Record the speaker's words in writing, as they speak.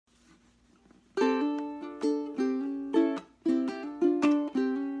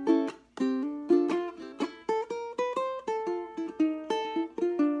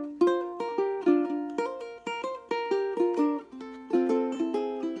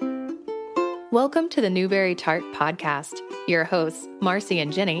Welcome to the Newbery Tart Podcast. Your hosts, Marcy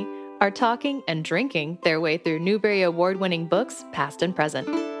and Jenny, are talking and drinking their way through Newbery Award-winning books, past and present.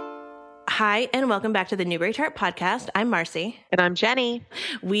 Hi, and welcome back to the Newbery Tart Podcast. I'm Marcy. And I'm Jenny.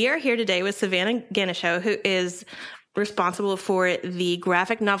 We are here today with Savanna Ganucheau, who is responsible for the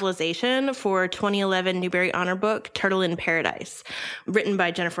graphic novelization for 2011 Newbery Honor book, Turtle in Paradise, written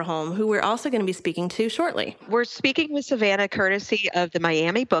by Jennifer Holm, who we're also going to be speaking to shortly. We're speaking with Savanna courtesy of the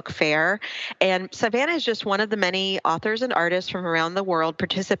Miami Book Fair. And Savanna is just one of the many authors and artists from around the world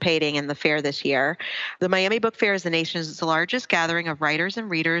participating in the fair this year. The Miami Book Fair is the nation's largest gathering of writers and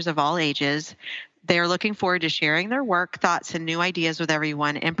readers of all ages. They are looking forward to sharing their work, thoughts, and new ideas with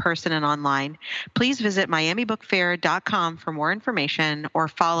everyone in person and online. Please visit miamibookfair.com for more information or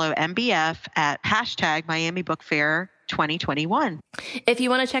follow MBF at hashtag Miami Book Fair 2021. If you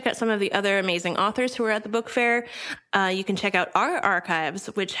want to check out some of the other amazing authors who are at the book fair, you can check out our archives,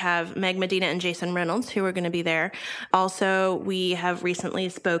 which have Meg Medina and Jason Reynolds, who are going to be there. Also, we have recently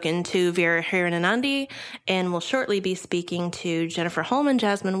spoken to Vera Hiranandi, and we'll shortly be speaking to Jennifer Holm and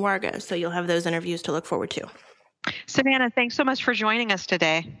Jasmine Warga. So you'll have those interviews to look forward to. Savannah, thanks so much for joining us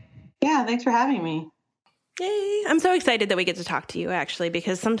today. Yeah, thanks for having me. Yay. I'm so excited that we get to talk to you, actually,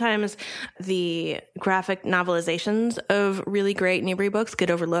 because sometimes the graphic novelizations of really great Newbery books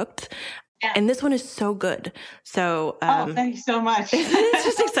get overlooked. Yeah. And this one is so good. So, thank you so much. It's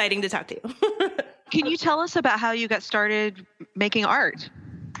just exciting to talk to you. Can you tell us about how you got started making art?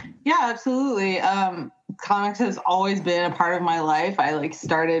 Yeah, absolutely. Comics has always been a part of my life. I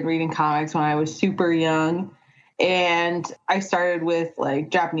started reading comics when I was super young. And I started with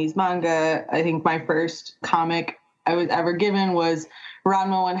Japanese manga. I think my first comic I was ever given was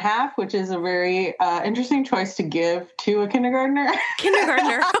Ranma 1/2, which is a very interesting choice to give to a kindergartner.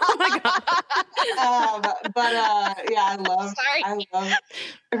 Oh my God. I love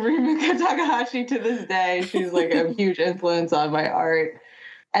Rimika Takahashi to this day. She's a huge influence on my art.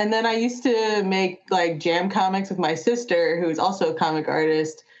 And then I used to make jam comics with my sister, who's also a comic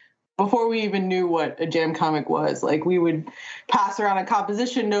artist. Before we even knew what a jam comic was, we would pass around a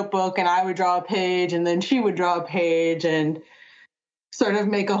composition notebook and I would draw a page and then she would draw a page and sort of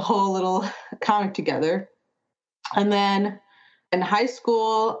make a whole little comic together. And then in high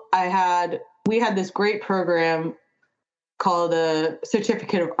school, we had this great program called a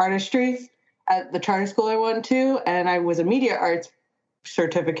Certificate of Artistry at the charter school I went to. And I was a media arts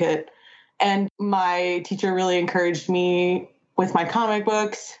certificate. And my teacher really encouraged me with my comic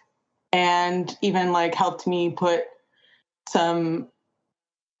books, and even helped me put some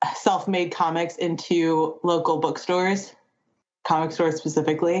self-made comics into local bookstores, comic stores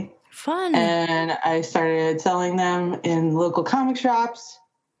specifically. Fun. And I started selling them in local comic shops.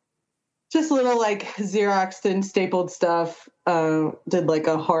 Just little Xeroxed and stapled stuff. Did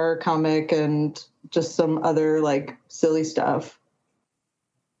a horror comic and just some other silly stuff.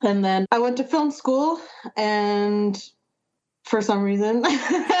 And then I went to film school, and for some reason.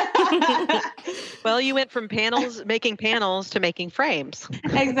 Well, you went from making panels to making frames.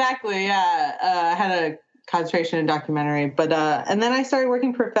 Exactly, yeah. I had a concentration in documentary. And then I started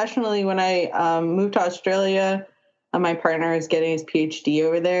working professionally when I moved to Australia. My partner is getting his PhD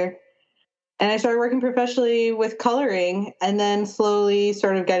over there. And I started working professionally with coloring, and then slowly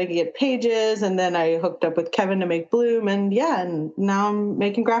started getting to get pages. And then I hooked up with Kevin to make Bloom. And now I'm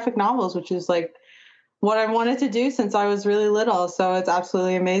making graphic novels, which is what I wanted to do since I was really little. So it's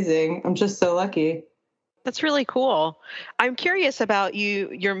absolutely amazing. I'm just so lucky. That's really cool. I'm curious about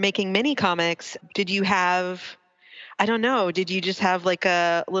you're making mini comics. Did you have, did you just have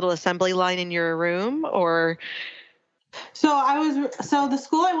a little assembly line in your room, or? So the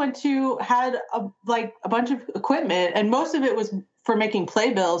school I went to had a bunch of equipment, and most of it was for making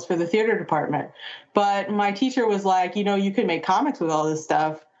playbills for the theater department. But my teacher was you can make comics with all this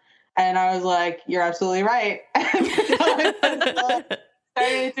stuff. And I was like, you're absolutely right. So I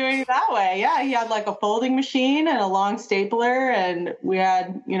started doing it that way. Yeah, he had a folding machine and a long stapler, and we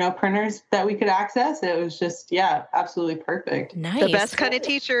had, printers that we could access. It was just, absolutely perfect. Nice. The best kind of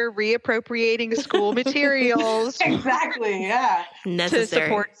teacher, reappropriating school materials. Exactly, yeah. Necessary. To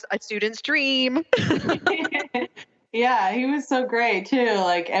support a student's dream. Yeah, he was so great, too.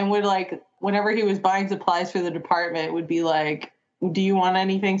 And would, whenever he was buying supplies for the department, would be do you want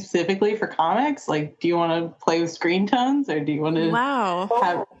anything specifically for comics? Do you want to play with screen tones, or do you want to have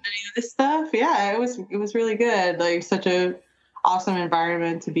any of this stuff? Yeah, it was really good. Such a awesome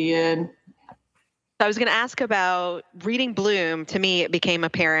environment to be in. I was going to ask about reading Bloom. To me, it became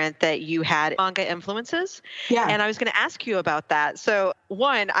apparent that you had manga influences. Yeah. And I was going to ask you about that. So,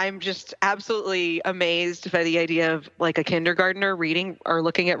 one, I'm just absolutely amazed by the idea of like a kindergartner reading or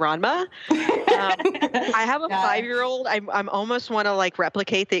looking at Ranma. I have a 5-year-old. I'm almost want to like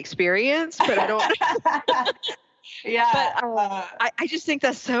replicate the experience, but I don't. Yeah. But I just think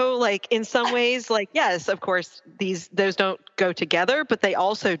that's so like in some ways, like, yes, of course, those don't go together, but they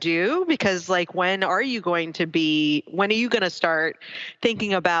also do, because like when are you going to start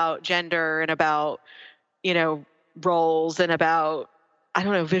thinking about gender and about, roles and about, I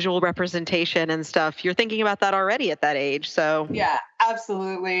don't know, visual representation and stuff? You're thinking about that already at that age. So yeah,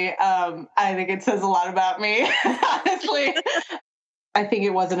 absolutely. I think it says a lot about me, honestly. I think it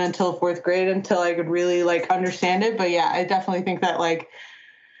wasn't until 4th grade until I could really like understand it. But yeah, I definitely think that like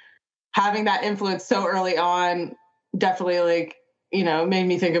having that influence so early on definitely like, made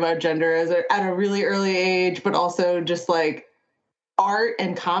me think about gender at a really early age, but also just like art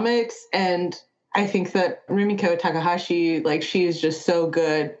and comics. And I think that Rumiko Takahashi, like she is just so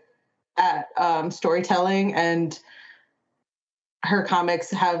good at storytelling, and her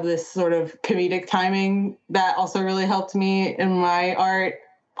comics have this sort of comedic timing that also really helped me in my art.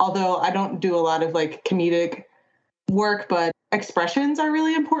 Although I don't do a lot of like comedic work, but expressions are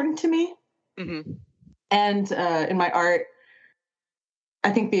really important to me. Mm-hmm. And in my art, I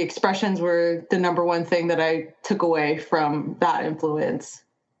think the expressions were the number one thing that I took away from that influence.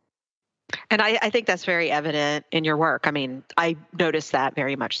 And I think that's very evident in your work. I mean, I noticed that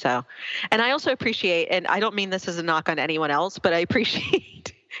very much so. And I also appreciate, and I don't mean this as a knock on anyone else, but I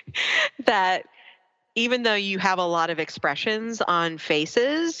appreciate that even though you have a lot of expressions on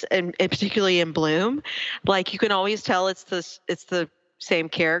faces, and particularly in Bloom, like you can always tell it's the same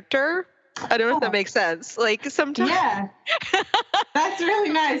character. I don't know if that makes sense. Like sometimes. Yeah. That's really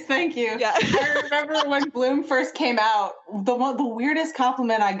nice. Thank you. Yeah. I remember when Bloom first came out, the weirdest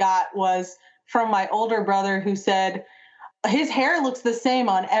compliment I got was from my older brother, who said, his hair looks the same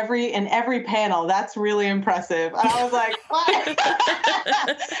in every panel. That's really impressive. And I was like, what?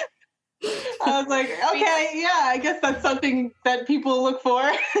 I was like, okay, yeah, I guess that's something that people look for.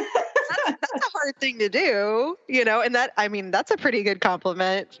 That's a hard thing to do, and that's a pretty good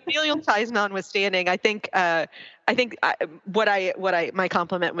compliment. Familial ties notwithstanding, I think my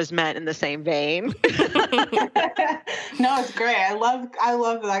compliment was meant in the same vein. No, it's great. I love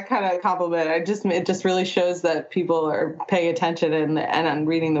that kind of compliment. It just really shows that people are paying attention and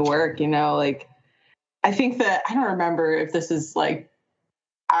reading the work, like I think that, I don't remember if this is like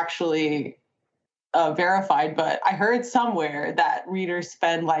actually verified, but I heard somewhere that readers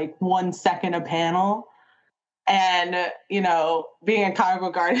spend like 1 second a panel. And, being a comic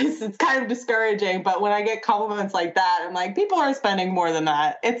book artist, it's kind of discouraging. But when I get compliments like that, I'm like, people are spending more than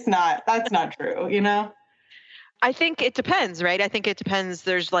that. That's not true, I think it depends, right? I think it depends.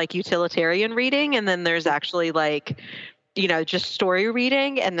 There's like utilitarian reading, and then there's actually like, just story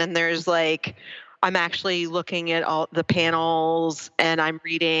reading. And then there's like, I'm actually looking at all the panels and I'm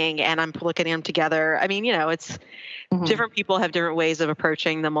reading and I'm looking at them together. I mean, it's different people have different ways of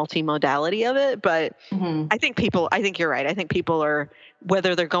approaching the multimodality of it. But I think you're right. I think people are,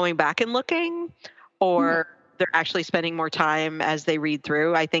 whether they're going back and looking or they're actually spending more time as they read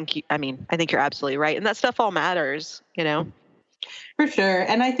through. I think you're absolutely right. And that stuff all matters, For sure.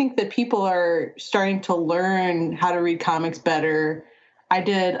 And I think that people are starting to learn how to read comics better. I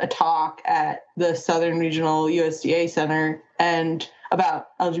did a talk at the Southern Regional USDA Center and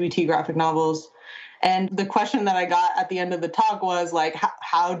about LGBT graphic novels. And the question that I got at the end of the talk was like,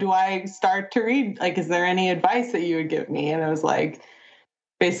 how do I start to read? Like, is there any advice that you would give me? And I was like,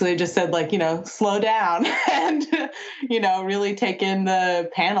 basically just said like, slow down and, really take in the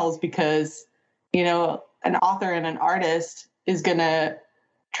panels, because, an author and an artist is going to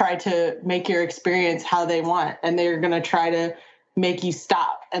try to make your experience how they want. And they're going to try to make you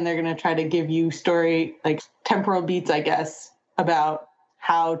stop, and they're going to try to give you story, like temporal beats, I guess, about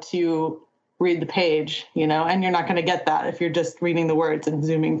how to read the page, and you're not going to get that if you're just reading the words and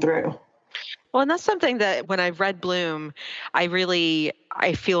zooming through. Well, and that's something that when I've read Bloom, I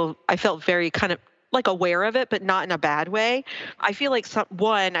felt very kind of like aware of it, but not in a bad way. I feel like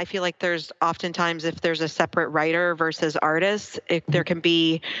there's oftentimes, if there's a separate writer versus artist, there can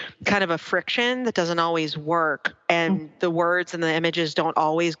be kind of a friction that doesn't always work. And the words and the images don't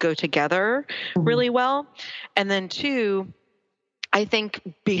always go together really well. And then 2, I think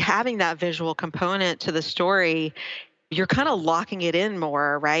having that visual component to the story you're kind of locking it in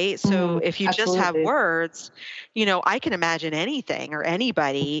more, right? So if you just have words, I can imagine anything or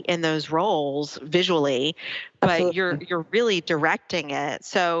anybody in those roles visually, but you're really directing it.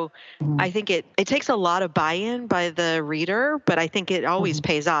 So I think it takes a lot of buy-in by the reader, but I think it always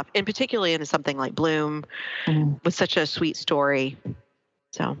pays off, and particularly in something like Bloom with such a sweet story.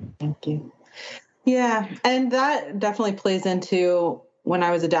 So thank you. Yeah, and that definitely plays into when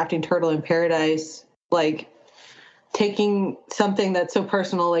I was adapting Turtle in Paradise, like taking something that's so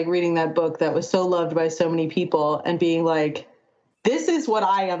personal, like reading that book that was so loved by so many people and being like, this is what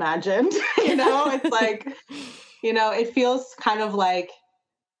I imagined, it's like, it feels kind of like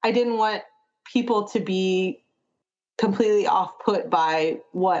I didn't want people to be completely off-put by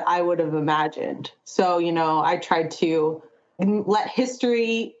what I would have imagined. So, I tried to let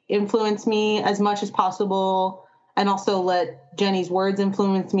history influence me as much as possible, and also let Jenny's words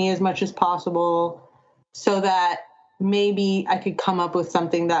influence me as much as possible, so that maybe I could come up with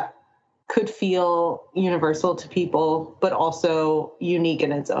something that could feel universal to people, but also unique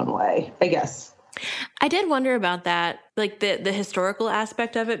in its own way, I guess. I did wonder about that, like the historical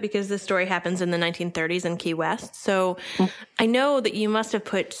aspect of it, because the story happens in the 1930s in Key West. So I know that you must have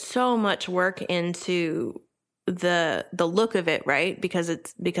put so much work into the look of it, right? Because of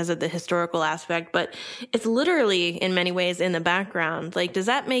the historical aspect, but it's literally in many ways in the background. Like, does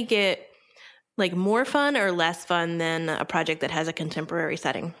that make it like more fun or less fun than a project that has a contemporary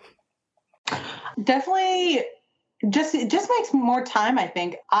setting? Definitely it just makes more time, I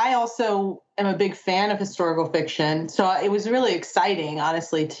think. I also am a big fan of historical fiction. So it was really exciting,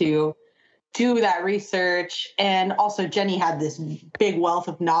 honestly, to do that research. And also Jenny had this big wealth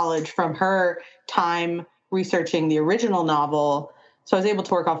of knowledge from her time researching the original novel. So I was able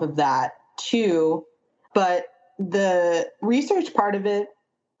to work off of that too. But the research part of it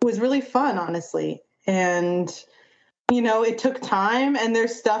was really fun, honestly. And, it took time, and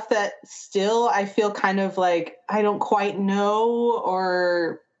there's stuff that still I feel kind of like I don't quite know,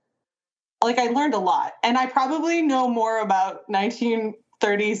 or like I learned a lot. And I probably know more about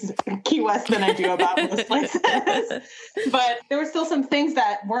 1930s Key West than I do about most places. But there were still some things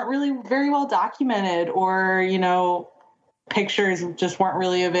that weren't really very well documented, or, pictures just weren't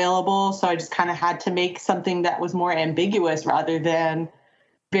really available. So I just kind of had to make something that was more ambiguous rather than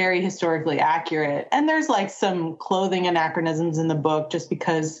very historically accurate. And there's like some clothing anachronisms in the book just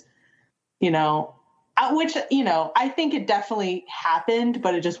because, which, I think it definitely happened,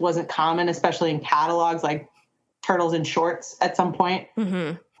 but it just wasn't common, especially in catalogs like Turtles in Shorts at some point.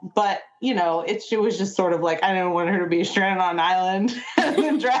 Mm-hmm. But, it was just sort of like, I didn't want her to be stranded on an island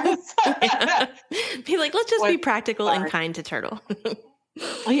in a dress. Be like, let's just be practical and kind to Turtle.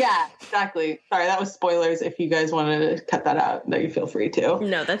 Yeah, exactly. Sorry, that was spoilers. If you guys wanted to cut that out, you feel free to.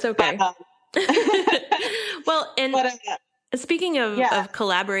 No, that's okay. Well, and speaking of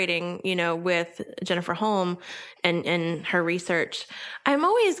collaborating, with Jennifer Holm and her research, I'm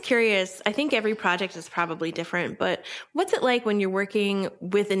always curious. I think every project is probably different, but what's it like when you're working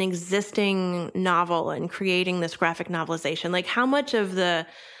with an existing novel and creating this graphic novelization? Like, how much of the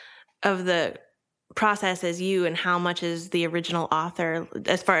process is you, and how much is the original author,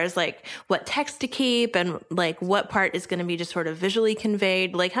 as far as like what text to keep and like what part is going to be just sort of visually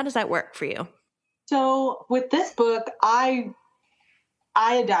conveyed? Like, how does that work for you? So with this book, I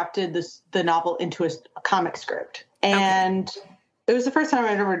adapted the novel into a comic script, and it was the first time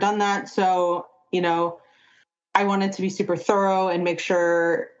I'd ever done that. So, I wanted to be super thorough and make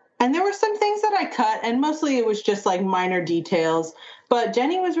sure, and there were some things that I cut, and mostly it was just like minor details. But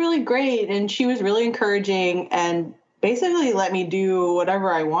Jenny was really great, and she was really encouraging and basically let me do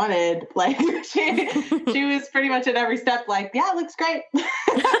whatever I wanted. Like she was pretty much at every step like, yeah, it looks great.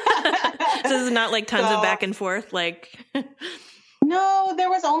 So this is not like tons of back and forth, like. No, there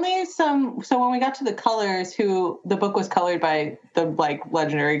was only some. So when we got to the colors, the book was colored by the like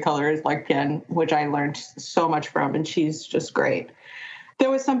legendary colorist like Jen, which I learned so much from, and she's just great. There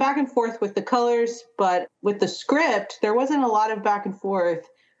was some back and forth with the colors, but with the script, there wasn't a lot of back and forth.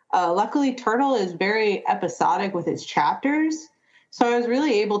 Luckily, Turtle is very episodic with its chapters. So I was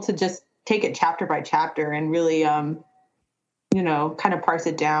really able to just take it chapter by chapter and really, kind of parse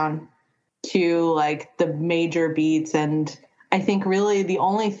it down to like the major beats. And I think really the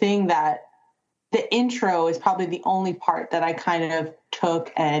only thing that the intro is probably the only part that I kind of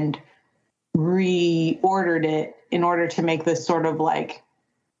took and reordered it in order to make this sort of like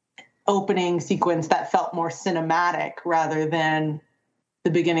opening sequence that felt more cinematic rather than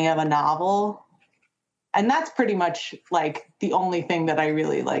the beginning of a novel. And that's pretty much like the only thing that I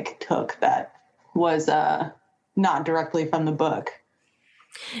really like took that was not directly from the book.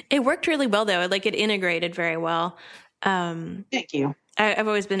 It worked really well though. Like it integrated very well. Thank you. I've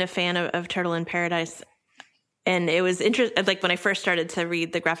always been a fan of Turtle in Paradise. And it was interesting, like when I first started to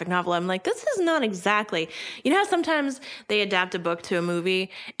read the graphic novel, I'm like, this is not exactly, you know how sometimes they adapt a book to a movie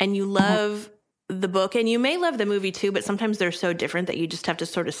and you love the book and you may love the movie too, but sometimes they're so different that you just have to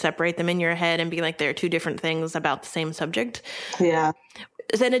sort of separate them in your head and be like, they're two different things about the same subject. Yeah.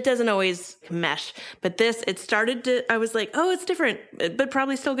 And it doesn't always mesh, but this, it started to, I was like, oh, it's different, but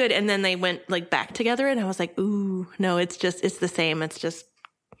probably still good. And then they went like back together and I was like, ooh, no, it's the same. It's just,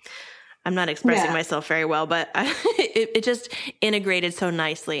 I'm not expressing myself very well, but it just integrated so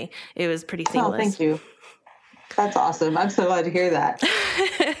nicely. It was pretty seamless. Oh, thank you. That's awesome. I'm so glad to hear that.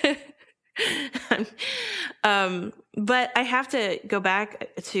 But I have to go back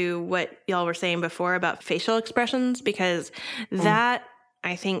to what y'all were saying before about facial expressions, because that,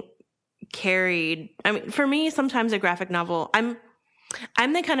 I think, carried, I mean, for me, sometimes a graphic novel, I'm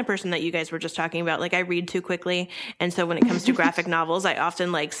the kind of person that you guys were just talking about. Like I read too quickly. And so when it comes to graphic novels, I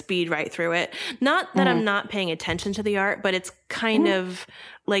often like speed right through it. Not that I'm not paying attention to the art, but it's kind of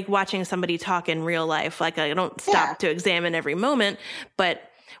like watching somebody talk in real life. Like I don't stop to examine every moment, but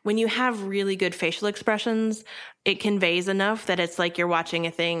when you have really good facial expressions, it conveys enough that it's like you're watching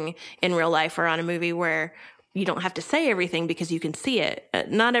a thing in real life or on a movie where you don't have to say everything because you can see it.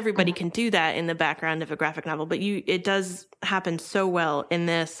 Not everybody can do that in the background of a graphic novel, but it does happen so well in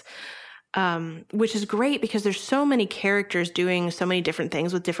this, which is great because there's so many characters doing so many different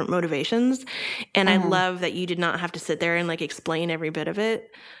things with different motivations. And I love that you did not have to sit there and like explain every bit of it.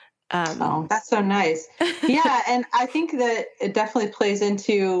 Oh, that's so nice. Yeah. And I think that it definitely plays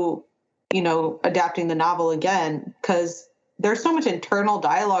into, adapting the novel again, because there's so much internal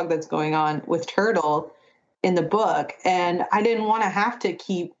dialogue that's going on with Turtle in the book. And I didn't want to have to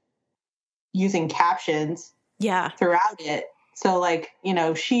keep using captions throughout it. So like,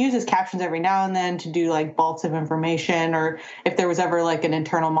 she uses captions every now and then to do like bolts of information, or if there was ever like an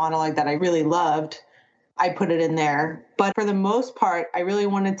internal monologue that I really loved, I put it in there. But for the most part, I really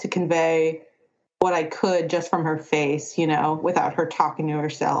wanted to convey what I could just from her face, without her talking to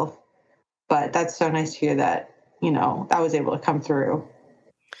herself. But that's so nice to hear that, that was able to come through.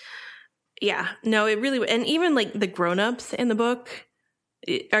 Yeah, no, it really, and even like the grown-ups in the book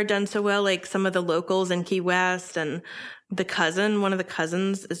are done so well, like some of the locals in Key West and one of the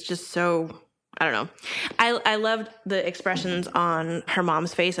cousins is just so, I don't know. I loved the expressions on her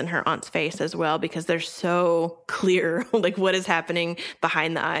mom's face and her aunt's face as well, because they're so clear, like what is happening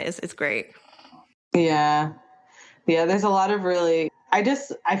behind the eyes. It's great. Yeah. Yeah, there's a lot of really, I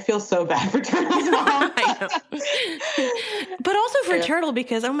feel so bad for Turtle's mom. I know. But also for Turtle,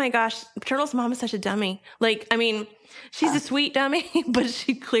 because, oh my gosh, Turtle's mom is such a dummy. Like, I mean, she's a sweet dummy, but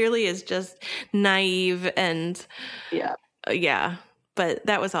she clearly is just naive and yeah. But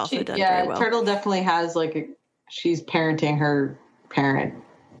that was also done very well. Turtle definitely has she's parenting her parent,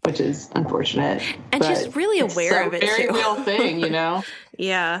 which is unfortunate. And she's really aware of it too. It's a very real thing,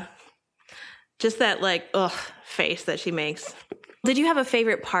 Yeah. Just that face that she makes. Did you have a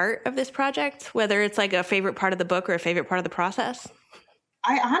favorite part of this project? Whether it's like a favorite part of the book or a favorite part of the process?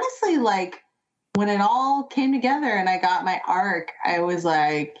 I honestly when it all came together and I got my arc, I was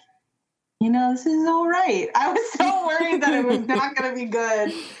like, this is all right. I was so worried that it was not going to be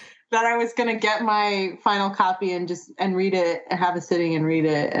good, that I was going to get my final copy and read it and have a sitting and read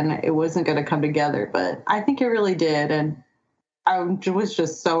it, and it wasn't going to come together. But I think it really did. And I was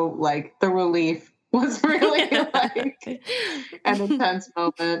just so the relief was really an intense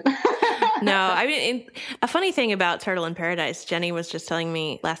moment. No, I mean, a funny thing about Turtle in Paradise, Jenny was just telling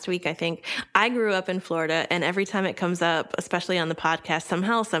me last week, I think, I grew up in Florida, and every time it comes up, especially on the podcast,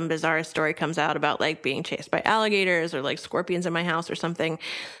 somehow some bizarre story comes out about being chased by alligators or scorpions in my house or something.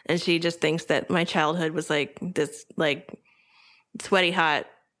 And she just thinks that my childhood was this sweaty hot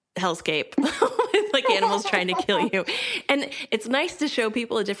hellscape with animals trying to kill you. And it's nice to show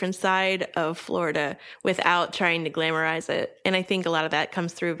people a different side of Florida without trying to glamorize it. And I think a lot of that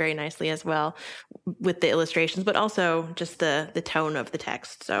comes through very nicely as well with the illustrations, but also just the tone of the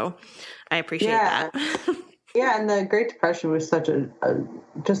text. So I appreciate that. Yeah. And the Great Depression was such a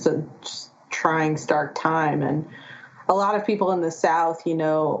trying, stark time. And a lot of people in the South,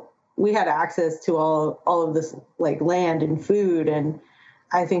 we had access to all of this land and food. And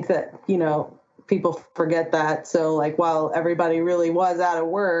I think that, people forget that. So while everybody really was out of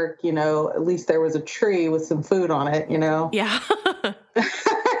work, at least there was a tree with some food on it, Yeah.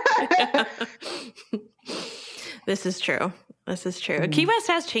 This is true. Mm-hmm. Key West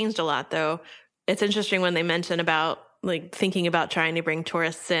has changed a lot, though. It's interesting when they mention about thinking about trying to bring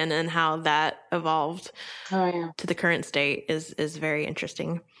tourists in and how that evolved to the current state is very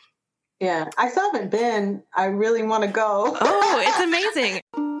interesting. Yeah, I still haven't been. I really want to go. Oh, it's amazing.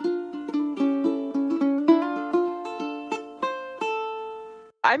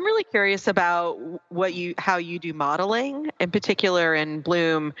 I'm really curious about how you do modeling, in particular in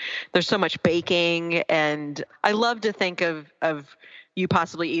Bloom. There's so much baking, and I love to think of you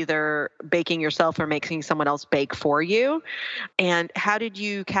possibly either baking yourself or making someone else bake for you. And how did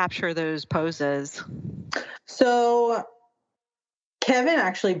you capture those poses? So Kevin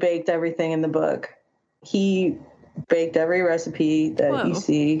actually baked everything in the book. He baked every recipe that you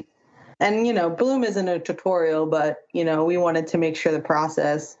see. And, Bloom isn't a tutorial, but, we wanted to make sure the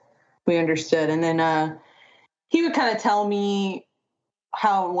process we understood. And then he would kind of tell me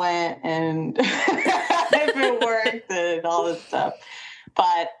how it went and if it worked and all this stuff.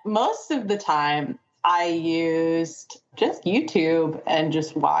 But most of the time, I used just YouTube and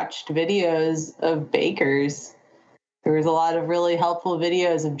just watched videos of bakers. There was a lot of really helpful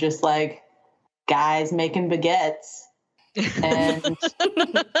videos of just like guys making baguettes. And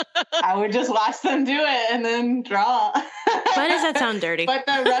I would just watch them do it and then draw. Why does that sound dirty? But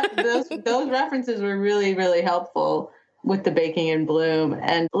those references were really, really helpful with the baking in Bloom.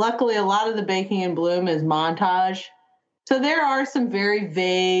 And luckily, a lot of the baking in Bloom is montage. So there are some very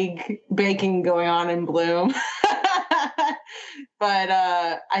vague baking going on in Bloom. But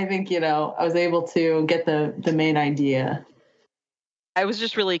I think, I was able to get the main idea. I was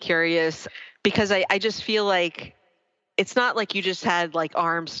just really curious because I just feel like it's not like you just had like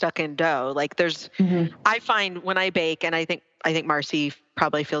arms stuck in dough. Like I find when I bake, and I think Marcy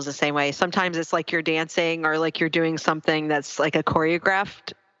probably feels the same way. Sometimes it's like you're dancing or like you're doing something that's like a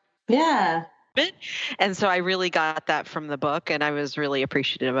choreographed. Yeah. Bit. And so I really got that from the book, and I was really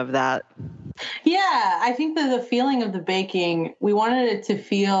appreciative of that. Yeah, I think that the feeling of the baking, we wanted it to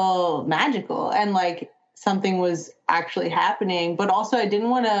feel magical and like something was actually happening, but also I didn't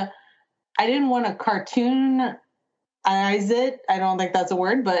want to cartoonize it. I don't think that's a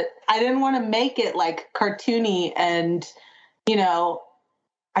word, but I didn't want to make it like cartoony. And,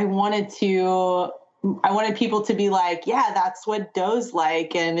 I wanted people to be like, yeah, that's what dough's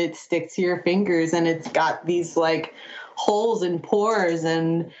like. And it sticks to your fingers and it's got these like holes and pores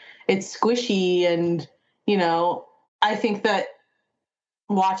and it's squishy. And, I think that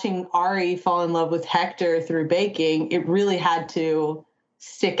watching Ari fall in love with Hector through baking, it really had to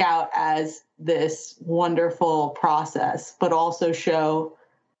stick out as this wonderful process, but also show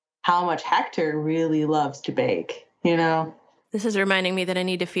how much Hector really loves to bake, This is reminding me that I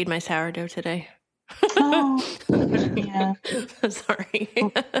need to feed my sourdough today. Oh, yeah. Sorry.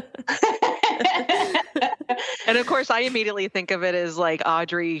 And of course, I immediately think of it as like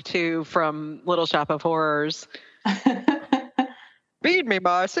Audrey too from Little Shop of Horrors. Feed me,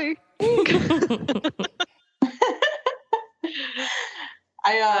 Marcy.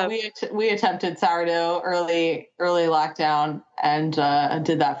 We attempted sourdough early lockdown and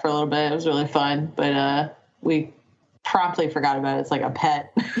did that for a little bit. It was really fun, but we promptly forgot about it. It's like a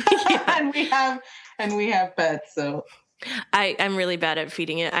pet, and we have pets. So I'm really bad at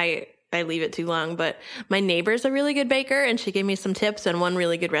feeding it. I leave it too long, but my neighbor's a really good baker and she gave me some tips and one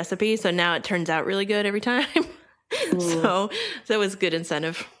really good recipe. So now it turns out really good every time. So it was good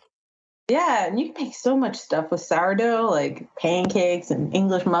incentive. Yeah, and you can make so much stuff with sourdough, like pancakes and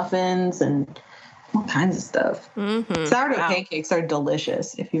English muffins and all kinds of stuff. Mm-hmm. Sourdough pancakes are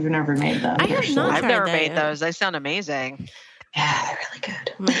delicious if you've never made them. I've never made those. They sound amazing. Yeah, they're really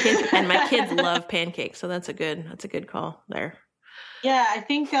good. My kids love pancakes, so that's a good call there. Yeah, I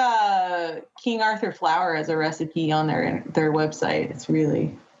think King Arthur Flour has a recipe on their website. It's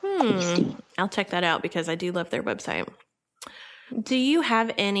really tasty. I'll check that out because I do love their website. Do you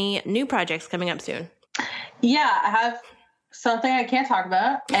have any new projects coming up soon? Yeah, I have something I can't talk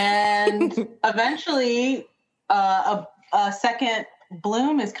about. And eventually a second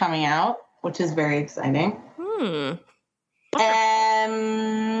Bloom is coming out, which is very exciting.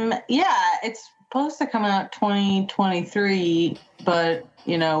 And it's supposed to come out 2023, but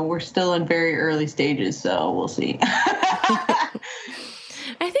we're still in very early stages, so we'll see.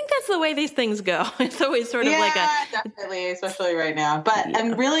 I think that's the way these things go. It's always sort of like definitely, especially right now. But yeah.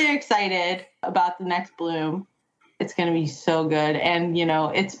 I'm really excited about the next Bloom. It's going to be so good. And,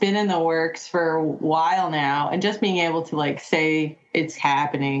 it's been in the works for a while now. And just being able to say it's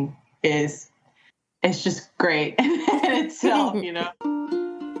happening it's just great in itself,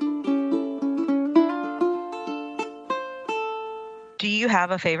 Do you have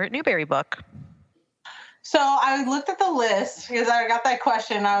a favorite Newbery book? So I looked at the list because I got that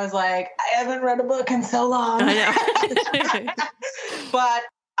question. I was like, I haven't read a book in so long. I know. But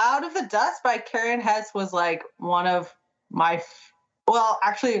Out of the Dust by Karen Hess was one of my Well,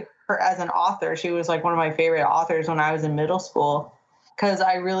 actually, her as an author, she was like one of my favorite authors when I was in middle school, because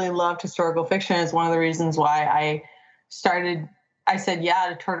I really loved historical fiction. It's one of the reasons why I said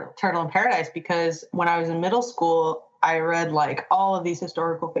yeah to Turtle in Paradise, because when I was in middle school, I read like all of these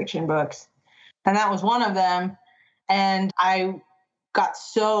historical fiction books, and that was one of them. And I got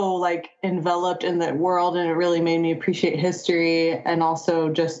so like enveloped in that world, and it really made me appreciate history, and also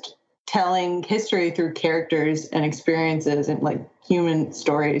just telling history through characters and experiences and like human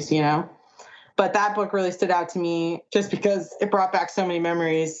stories, you know? But that book really stood out to me just because it brought back so many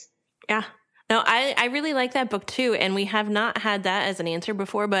memories. Yeah. No, I really like that book too. And we have not had that as an answer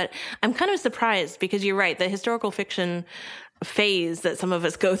before, but I'm kind of surprised because you're right. The historical fiction phase that some of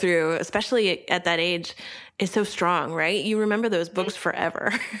us go through, especially at that age, is so strong, right? You remember those books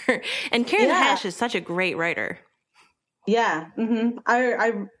forever. And Karen Hesh is such a great writer. Yeah. Mm-hmm.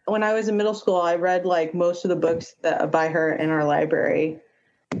 I when I was in middle school, I read like most of the books by her in our library.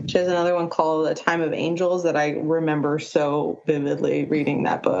 She has another one called A Time of Angels that I remember so vividly reading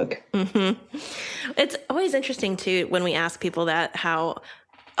that book. Mm-hmm. It's always interesting too when we ask people that, how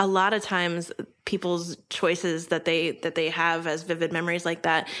a lot of times people's choices that they have as vivid memories like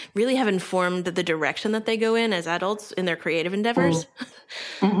that really have informed the direction that they go in as adults in their creative endeavors.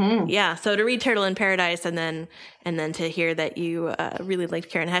 Mm-hmm. Yeah. So to read Turtle in Paradise and then to hear that you really liked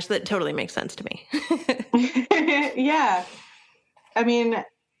Karen Hesh, that totally makes sense to me. Yeah. I mean,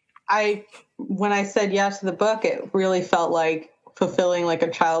 when I said yes to the book, it really felt like fulfilling like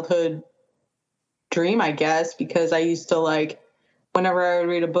a childhood dream, I guess, because I used to like, whenever I would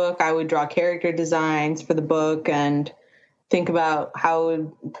read a book, I would draw character designs for the book and think about how it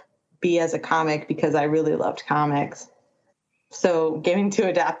would be as a comic, because I really loved comics. So getting to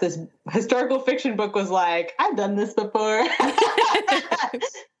adapt this historical fiction book was like, I've done this before.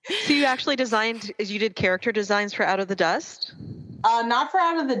 So you actually you did character designs for Out of the Dust? Not for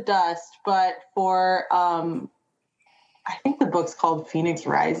Out of the Dust, but for, I think the book's called Phoenix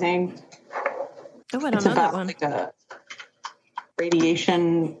Rising. Oh, I don't know that one. Like a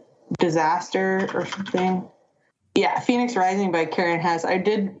radiation disaster or something. Yeah, Phoenix Rising by Karen Hess. I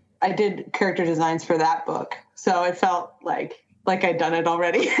did character designs for that book, so it felt like I'd done it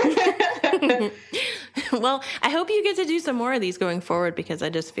already. Well, I hope you get to do some more of these going forward, because I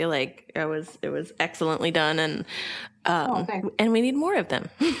just feel like it was excellently done, and we need more of them.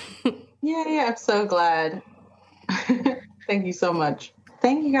 Yeah, I'm so glad. Thank you so much.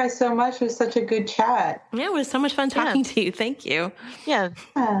 Thank you guys so much. It was such a good chat. Yeah, it was so much fun talking to you. Thank you. Yeah.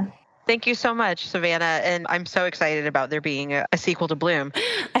 Thank you so much, Savanna. And I'm so excited about there being a sequel to Bloom.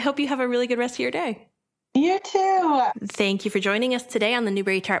 I hope you have a really good rest of your day. You too. Thank you for joining us today on the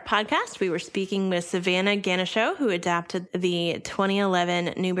Newbery Tart Podcast. We were speaking with Savanna Ganucheau, who adapted the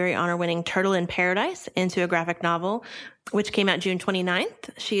 2011 Newbery Honor-winning Turtle in Paradise into a graphic novel, which came out June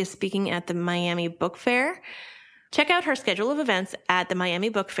 29th. She is speaking at the Miami Book Fair. Check out her schedule of events at the Miami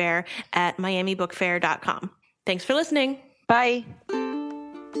Book Fair at miamibookfair.com. Thanks for listening. Bye.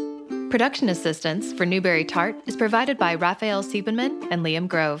 Production assistance for Newbery Tart is provided by Raphael Siebenman and Liam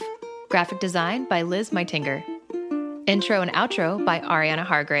Grove. Graphic design by Liz Meitinger. Intro and outro by Ariana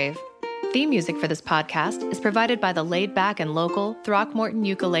Hargrave. Theme music for this podcast is provided by the laid-back and local Throckmorton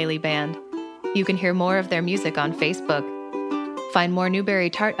Ukulele Band. You can hear more of their music on Facebook. Find more Newbery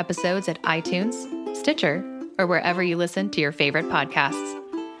Tart episodes at iTunes, Stitcher, or wherever you listen to your favorite podcasts.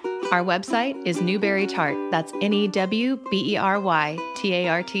 Our website is Newbery Tart. That's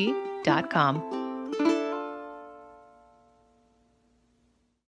NEWBERYTART.com.